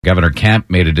Governor Kemp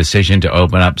made a decision to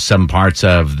open up some parts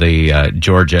of the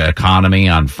Georgia economy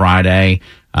on Friday,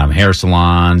 hair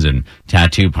salons and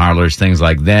tattoo parlors, things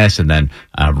like this, and then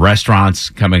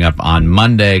restaurants coming up on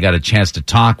Monday. Got a chance to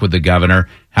talk with the governor.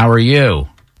 How are you?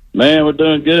 Man, we're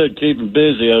doing good, keeping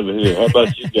busy over here. How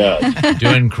about you guys?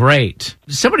 Doing great.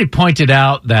 Somebody pointed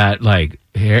out that like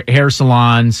hair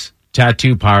salons,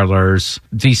 tattoo parlors,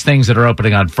 these things that are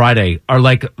opening on Friday are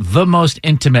like the most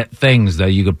intimate things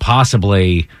that you could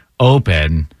possibly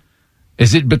open.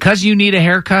 Is it because you need a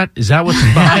haircut? Is that what's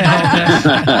behind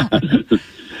all this?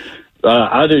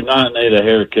 I do not need a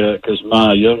haircut because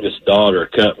my youngest daughter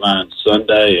cut mine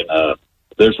Sunday, and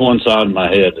there's one side of my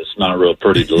head that's not real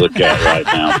pretty to look at right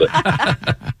now,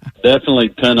 but definitely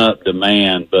pent-up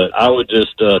demand. But I would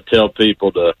just tell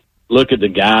people to look at the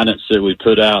guidance that we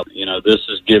put out. You know, this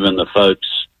is giving the folks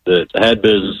that had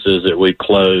businesses that we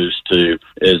closed to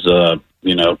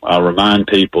I remind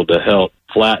people to help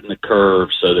flatten the curve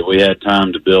so that we had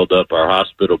time to build up our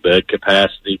hospital bed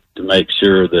capacity to make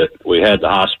sure that we had the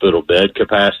hospital bed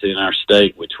capacity in our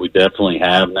state, which we definitely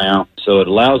have now. So it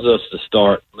allows us to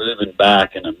start moving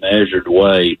back in a measured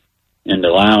way and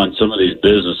allowing some of these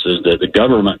businesses that the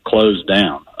government closed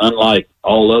down. Unlike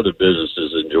all other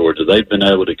businesses in Georgia, they've been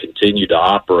able to continue to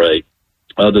operate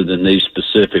other than these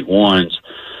specific ones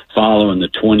following the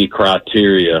 20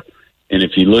 criteria. And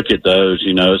if you look at those,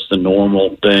 you know, it's the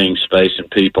normal thing, spacing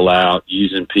people out,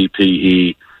 using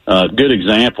PPE. Good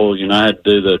example, you know, I had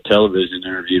to do the television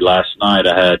interview last night.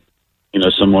 I had, you know,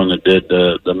 someone that did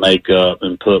the makeup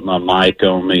and put my mic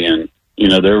on me, and you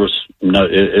know, there was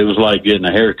it was like getting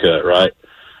a haircut, right?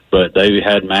 But they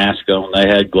had masks on, they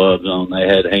had gloves on, they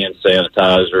had hand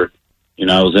sanitizer. You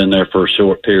know, I was in there for a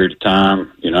short period of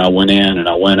time. You know, I went in and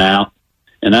I went out.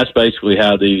 And that's basically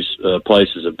how these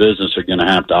places of business are going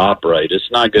to have to operate.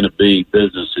 It's not going to be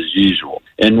business as usual.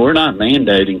 And we're not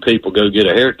mandating people go get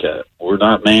a haircut. We're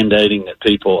not mandating that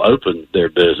people open their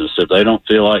business. If they don't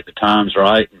feel like the time's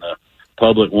right and the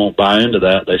public won't buy into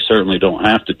that, they certainly don't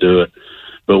have to do it.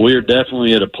 But we are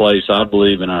definitely at a place, I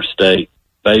believe, in our state,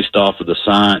 based off of the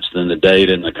science and the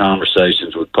data and the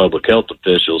conversations with public health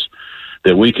officials,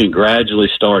 that we can gradually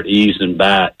start easing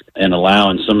back and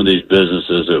allowing some of these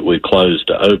businesses that we closed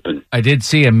to open. I did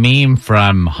see a meme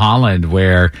from Holland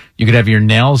where you could have your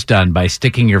nails done by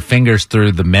sticking your fingers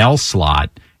through the mail slot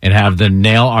and have the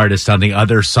nail artist on the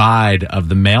other side of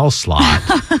the mail slot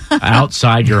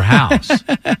outside your house.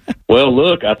 Well,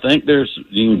 look, I think there's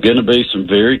going to be some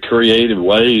very creative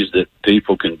ways that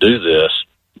people can do this.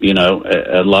 You know,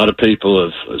 a lot of people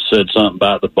have said something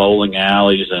about the bowling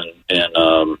alleys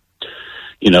and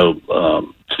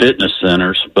fitness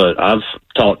centers, but I've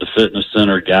talked to fitness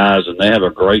center guys, and they have a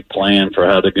great plan for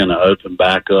how they're going to open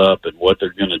back up and what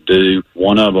they're going to do.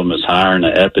 One of them is hiring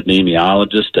an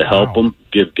epidemiologist to help them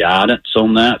give guidance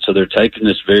on that. So they're taking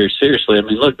this very seriously. I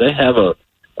mean, look, they have a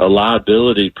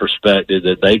liability perspective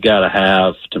that they got to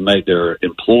have to make their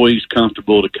employees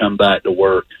comfortable to come back to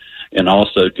work and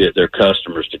also get their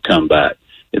customers to come back.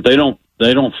 If they don't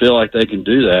feel like they can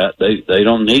do that, they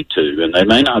don't need to, and they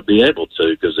may not be able to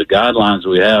because the guidelines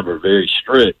we have are very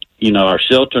strict. You know, our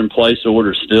shelter-in-place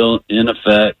order is still in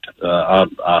effect. I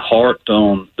harped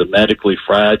on the medically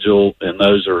fragile and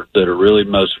those that are really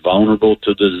most vulnerable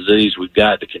to the disease. We've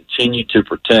got to continue to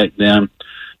protect them.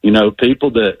 You know,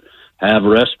 people that have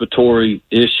respiratory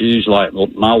issues like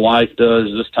my wife does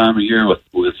this time of year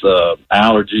with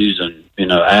allergies and, you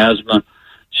know, asthma,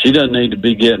 she doesn't need to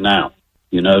be getting out.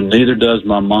 You know, neither does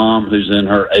my mom, who's in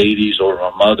her 80s, or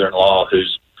my mother-in-law,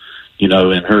 who's, you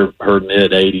know, in her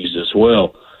mid-80s as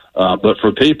well. But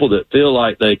for people that feel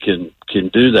like they can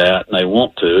do that and they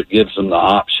want to, it gives them the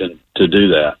option to do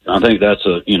that. I think that's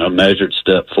a, measured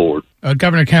step forward.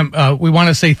 Governor Kemp, we want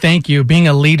to say thank you. Being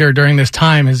a leader during this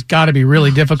time has got to be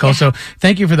really difficult. So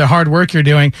thank you for the hard work you're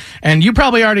doing. And you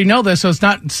probably already know this, so it's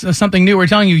not something new. We're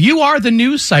telling you, you are the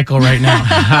news cycle right now.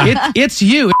 It's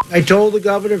you. I told the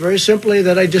governor very simply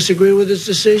that I disagree with his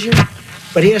decision,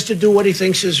 but he has to do what he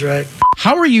thinks is right.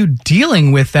 How are you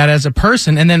dealing with that as a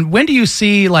person? And then when do you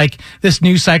see like this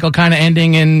news cycle kind of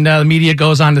ending and the media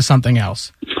goes on to something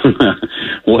else?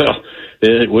 Well,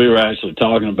 we were actually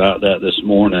talking about that this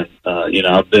morning.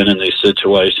 I've been in these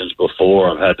situations before.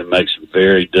 I've had to make some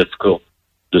very difficult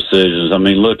decisions. I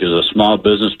mean, look, as a small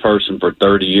business person for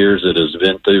 30 years that has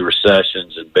been through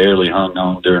recessions and barely hung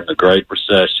on during the Great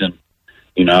Recession,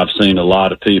 I've seen a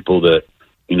lot of people that,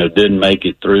 didn't make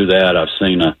it through that. I've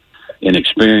seen and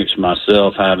experienced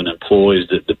myself having employees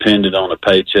that depended on a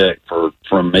paycheck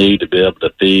from me to be able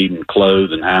to feed and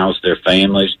clothe and house their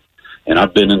families. And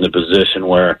I've been in the position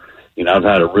where, I've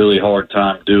had a really hard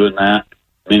time doing that.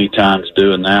 many times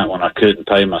doing that when I couldn't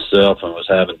pay myself and was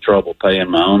having trouble paying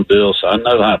my own bills. So I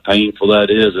know how painful that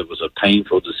is. It was a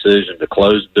painful decision to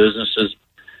close businesses.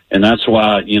 And that's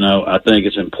why, I think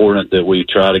it's important that we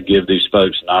try to give these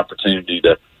folks an opportunity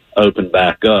to open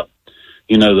back up.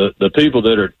 The people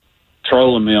that are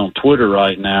trolling me on Twitter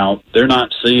right now, they're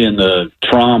not seeing the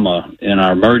trauma in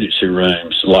our emergency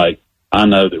rooms like I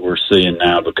know that we're seeing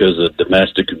now because of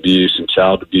domestic abuse and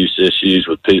child abuse issues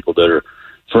with people that are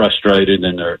frustrated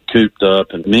and they're cooped up,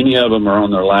 and many of them are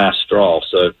on their last straw.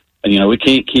 So, we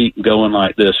can't keep going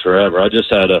like this forever. I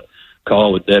just had a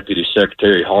call with Deputy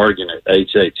Secretary Hargan at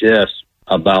HHS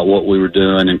about what we were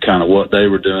doing and kind of what they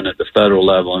were doing at the federal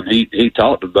level. And he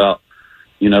talked about,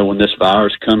 when this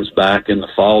virus comes back in the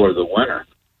fall or the winter,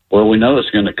 well, we know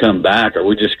it's going to come back. Are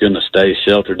we just going to stay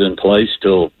sheltered in place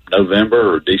till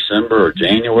November or December or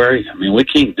January? I mean, we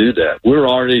can't do that. We're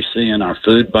already seeing our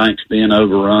food banks being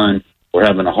overrun. We're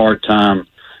having a hard time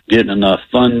getting enough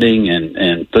funding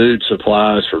and food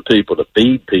supplies for people to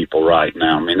feed people right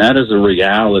now. I mean, that is a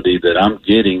reality that I'm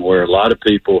getting where a lot of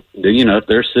people, if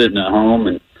they're sitting at home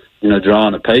and,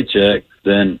 drawing a paycheck,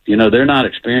 then, they're not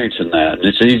experiencing that. And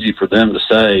it's easy for them to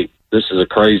say, this is a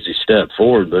crazy step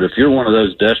forward. But if you're one of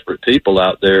those desperate people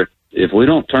out there, if we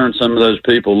don't turn some of those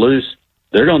people loose,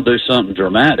 they're going to do something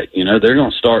dramatic. They're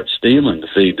going to start stealing to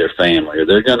feed their family, or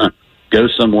they're going to go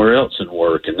somewhere else and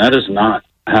work. And that is not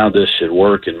how this should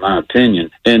work, in my opinion.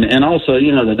 And also,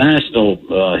 the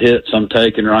national hits I'm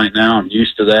taking right now, I'm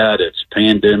used to that. It's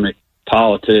pandemic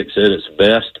politics at its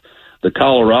best. The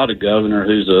Colorado governor,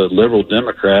 who's a liberal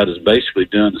Democrat, is basically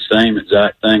doing the same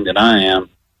exact thing that I am.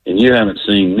 And you haven't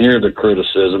seen near the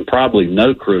criticism, probably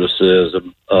no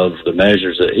criticism of the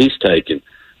measures that he's taken.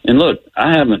 And look,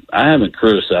 I haven't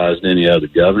criticized any other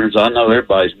governors. I know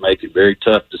everybody's making very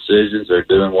tough decisions. They're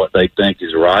doing what they think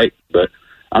is right, but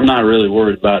I'm not really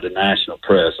worried about the national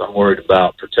press. I'm worried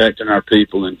about protecting our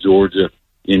people in Georgia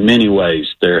in many ways,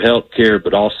 their health care,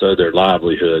 but also their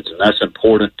livelihoods. And that's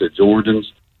important to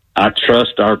Georgians. I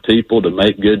trust our people to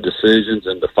make good decisions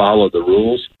and to follow the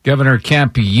rules. Governor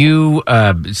Kemp, you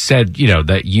said,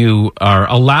 that you are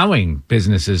allowing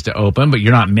businesses to open, but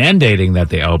you're not mandating that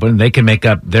they open. They can make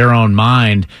up their own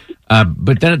mind.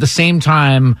 But then at the same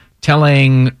time,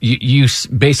 you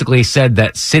basically said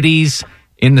that cities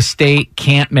in the state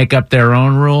can't make up their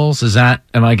own rules. Am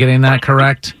I getting that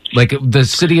correct? Like the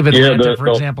city of Atlanta, for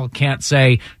example, can't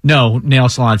say, no, nail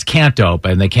salons can't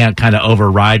open. They can't kind of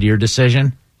override your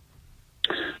decision?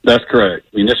 That's correct.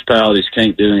 Municipalities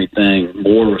can't do anything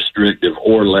more restrictive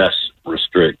or less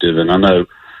restrictive. And I know,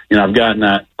 I've gotten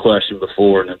that question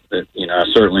before, and I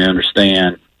certainly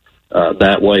understand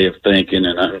that way of thinking,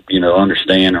 and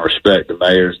understand and respect the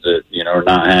mayors that are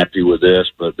not happy with this.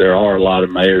 But there are a lot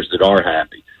of mayors that are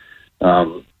happy.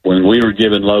 When we were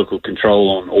given local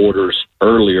control on orders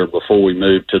earlier before we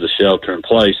moved to the shelter in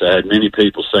place, I had many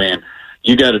people saying,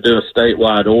 "You got to do a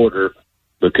statewide order."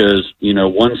 Because,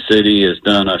 one city has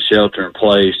done a shelter in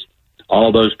place.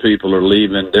 All those people are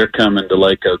leaving. They're coming to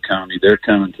Lake Oconee. They're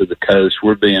coming to the coast.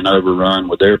 We're being overrun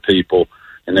with their people.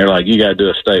 And they're like, you got to do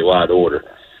a statewide order.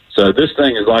 So this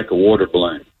thing is like a water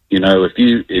balloon.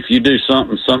 If you do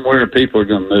something somewhere, people are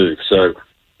going to move. So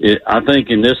I think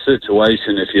in this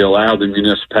situation, if you allow the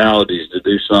municipalities to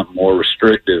do something more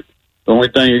restrictive, the only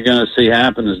thing you're going to see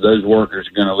happen is those workers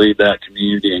are going to leave that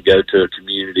community and go to a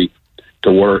community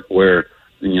to work where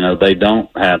they don't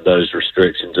have those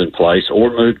restrictions in place, or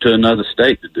move to another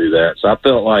state to do that. So I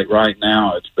felt like right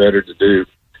now it's better to do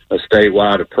a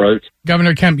statewide approach.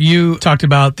 Governor Kemp, you talked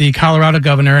about the Colorado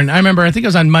governor, and I remember, I think it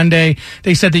was on Monday,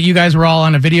 they said that you guys were all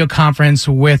on a video conference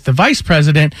with the vice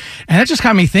president, and that just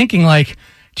got me thinking, like,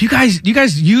 do you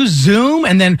guys use Zoom?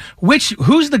 And then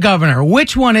who's the governor?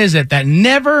 Which one is it that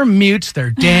never mutes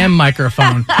their damn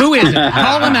microphone? Who is it?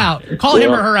 Call him out. Call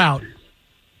him or her out.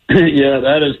 Yeah,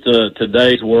 that is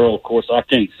today's world. Of course, I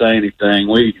can't say anything.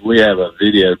 We have a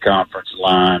video conference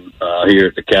line here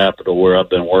at the Capitol where I've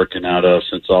been working out of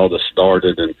since all this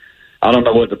started, and I don't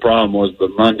know what the problem was, but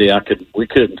Monday we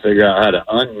couldn't figure out how to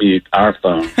unmute our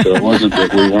phone. So it wasn't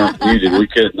that we weren't muted; we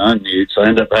couldn't unmute. So I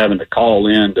ended up having to call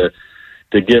in to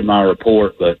give my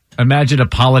report. But imagine a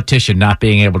politician not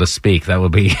being able to speak. That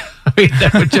would be.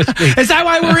 That would just be. Is that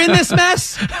why we're in this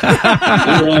mess?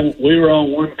 we were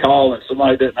on one call and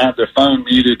somebody didn't have their phone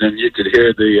muted, and you could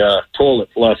hear the toilet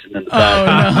flushing in the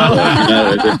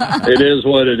background. Oh, no. It is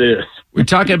what it is. We're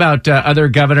talking about other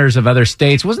governors of other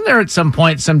states. Wasn't there at some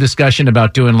point some discussion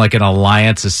about doing like an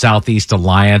alliance, a Southeast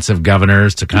alliance of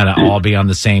governors to kind of all be on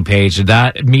the same page? Did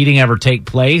that meeting ever take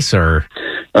place, or?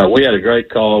 We had a great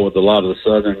call with a lot of the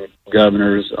southern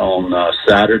governors on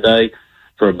Saturday.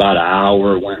 for about an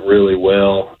hour. It went really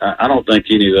well. I don't think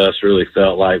any of us really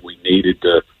felt like we needed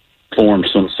to form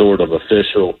some sort of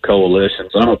official coalition.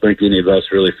 So I don't think any of us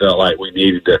really felt like we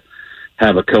needed to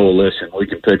have a coalition. We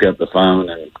can pick up the phone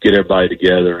and get everybody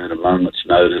together in a moment's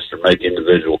notice or make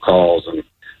individual calls. And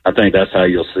I think that's how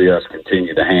you'll see us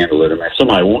continue to handle it. I mean, if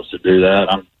somebody wants to do that,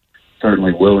 I'm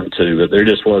certainly willing to, but there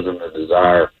just wasn't a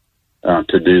desire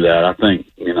to do that. I think,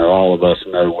 all of us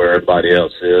know where everybody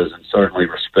else is and certainly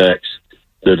respects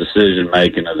the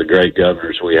decision-making of the great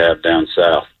governors we have down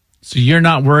south. So you're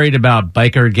not worried about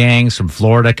biker gangs from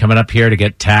Florida coming up here to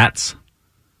get tats?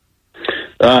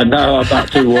 No, I'm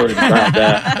not too worried about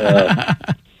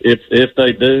that. If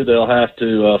they do, they'll have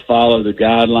to follow the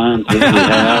guidelines that we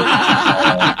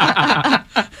have.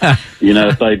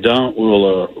 If they don't,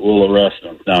 we'll arrest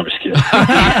them. No, I'm just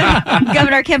kidding.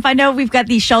 Governor Kemp, I know we've got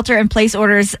these shelter-in-place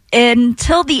orders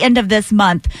until the end of this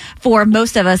month for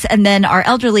most of us, and then our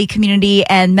elderly community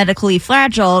and medically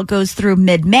fragile goes through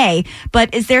mid-May.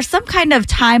 But is there some kind of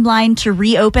timeline to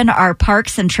reopen our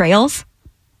parks and trails?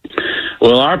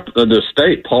 Well, the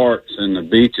state parks and the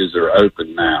beaches are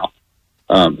open now.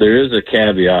 There is a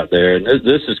caveat there, and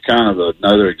this is kind of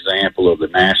another example of the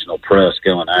national press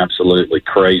going absolutely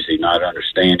crazy, not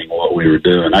understanding what we were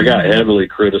doing. I got heavily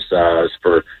criticized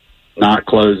for not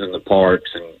closing the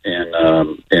parks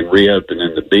and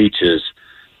reopening the beaches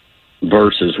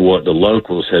versus what the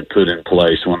locals had put in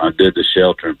place when I did the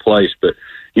shelter in place. But,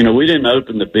 we didn't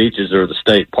open the beaches or the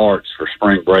state parks for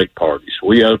spring break parties.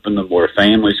 We opened them where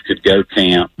families could go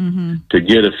camp to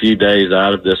get a few days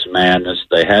out of this madness.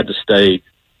 They had to stay,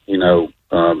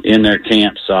 in their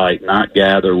campsite, not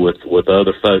gather with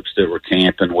other folks that were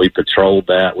camping. We patrolled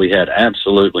that. We had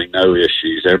absolutely no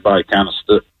issues. Everybody kind of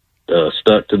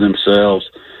stuck to themselves,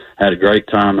 had a great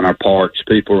time in our parks.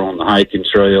 People were on the hiking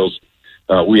trails.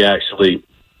 We actually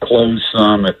closed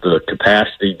some if the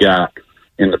capacity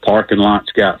in the parking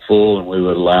lots got full, and we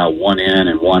would allow one in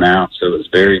and one out, so it was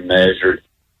very measured.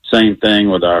 Same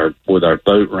thing with our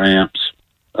boat ramps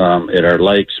at our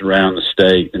lakes around the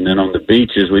state. And then on the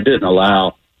beaches, we didn't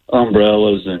allow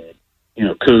umbrellas and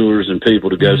coolers and people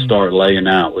to go start laying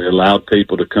out. We allowed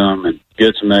people to come and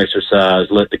get some exercise,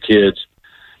 let the kids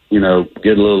get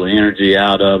a little energy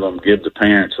out of them, give the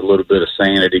parents a little bit of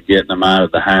sanity getting them out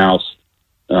of the house.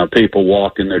 People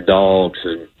walking their dogs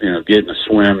and, getting a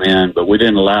swim in, but we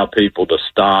didn't allow people to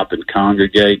stop and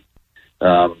congregate.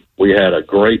 We had a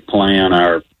great plan.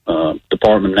 Our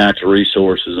Department of Natural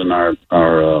Resources and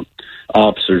our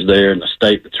officers there and the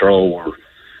State Patrol were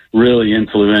really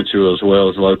influential, as well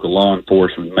as local law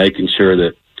enforcement, making sure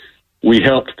that we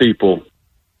helped people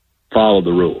follow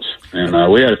the rules.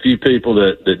 And we had a few people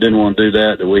that didn't want to do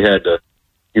that we had to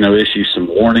issue some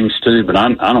warnings to, but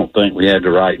I don't think we had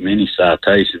to write many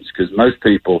citations because most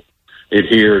people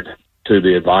adhered to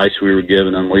the advice we were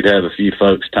giving them. We'd have a few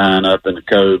folks tying up in a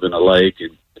cove in a lake,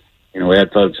 and we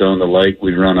had folks on the lake.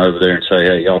 We'd run over there and say,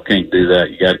 "Hey, y'all can't do that.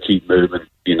 You got to keep moving."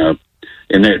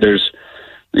 And there's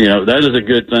that is a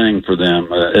good thing for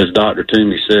them. As Dr.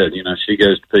 Toomey said, she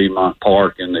goes to Piedmont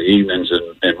Park in the evenings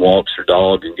and walks her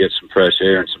dog and gets some fresh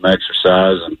air and some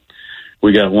exercise. And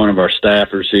we got one of our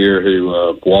staffers here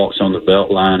who walks on the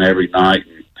belt line every night.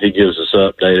 And he gives us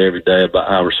an update every day about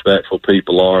how respectful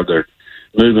people are. They're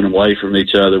moving away from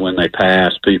each other when they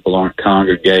pass. People aren't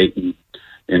congregating.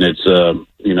 And it's,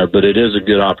 but it is a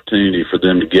good opportunity for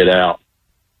them to get out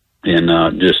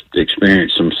and just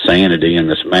experience some sanity in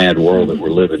this mad world that we're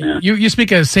living in. You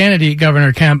speak of sanity,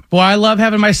 Governor Kemp. Well, I love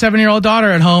having my 7-year-old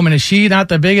daughter at home, and is she not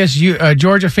the biggest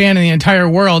Georgia fan in the entire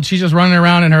world? She's just running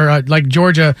around in her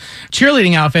Georgia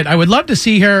cheerleading outfit. I would love to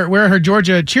see her wear her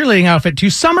Georgia cheerleading outfit to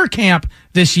summer camp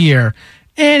this year.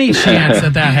 Any chance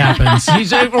that happens?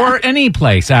 Or any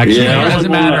place, actually. Yeah, it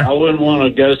doesn't matter. I wouldn't want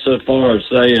to go so far as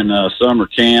saying summer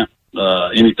camp.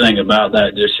 Anything about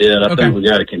that just yet. I think we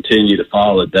got to continue to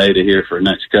follow the data here for the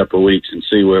next couple of weeks and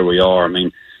see where we are. I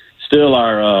mean, still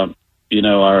our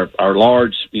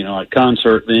large, like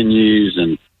concert venues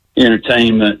and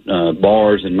entertainment,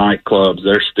 bars and nightclubs,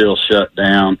 they're still shut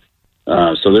down.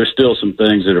 So there's still some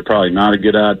things that are probably not a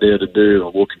good idea to do.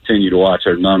 We'll continue to watch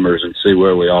our numbers and see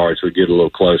where we are as we get a little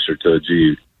closer to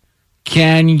June.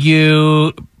 Can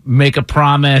you make a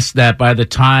promise that by the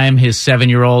time his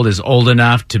 7-year-old is old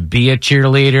enough to be a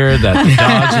cheerleader, that the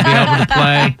dogs will be able to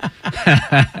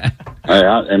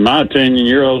play? In my opinion,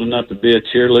 you're old enough to be a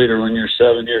cheerleader when you're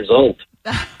 7 years old.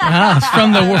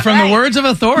 From the words of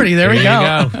authority. There we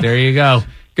go. There you go.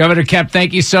 Governor Kemp,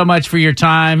 thank you so much for your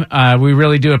time. We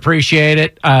really do appreciate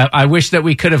it. I wish that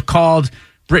we could have called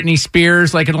Britney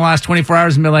Spears like in the last 24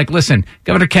 hours and be like, listen,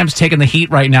 Governor Kemp's taking the heat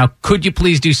right now. Could you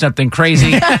please do something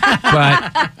crazy?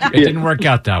 But it didn't work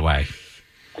out that way.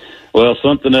 Well,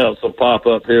 something else will pop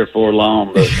up here for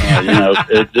long, but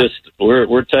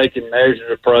we're taking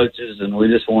measured approaches, and we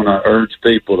just want to urge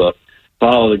people to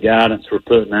follow the guidance we're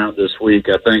putting out this week.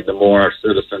 I think the more our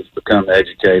citizens become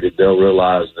educated, they'll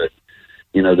realize that,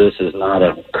 this is not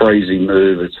a crazy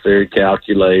move. It's very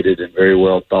calculated and very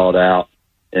well thought out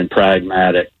and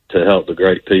pragmatic to help the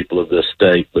great people of this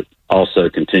state, but also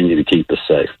continue to keep us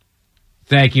safe.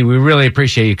 Thank you. We really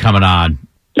appreciate you coming on.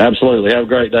 Absolutely. Have a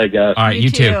great day, guys. All right, you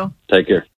too. Take care.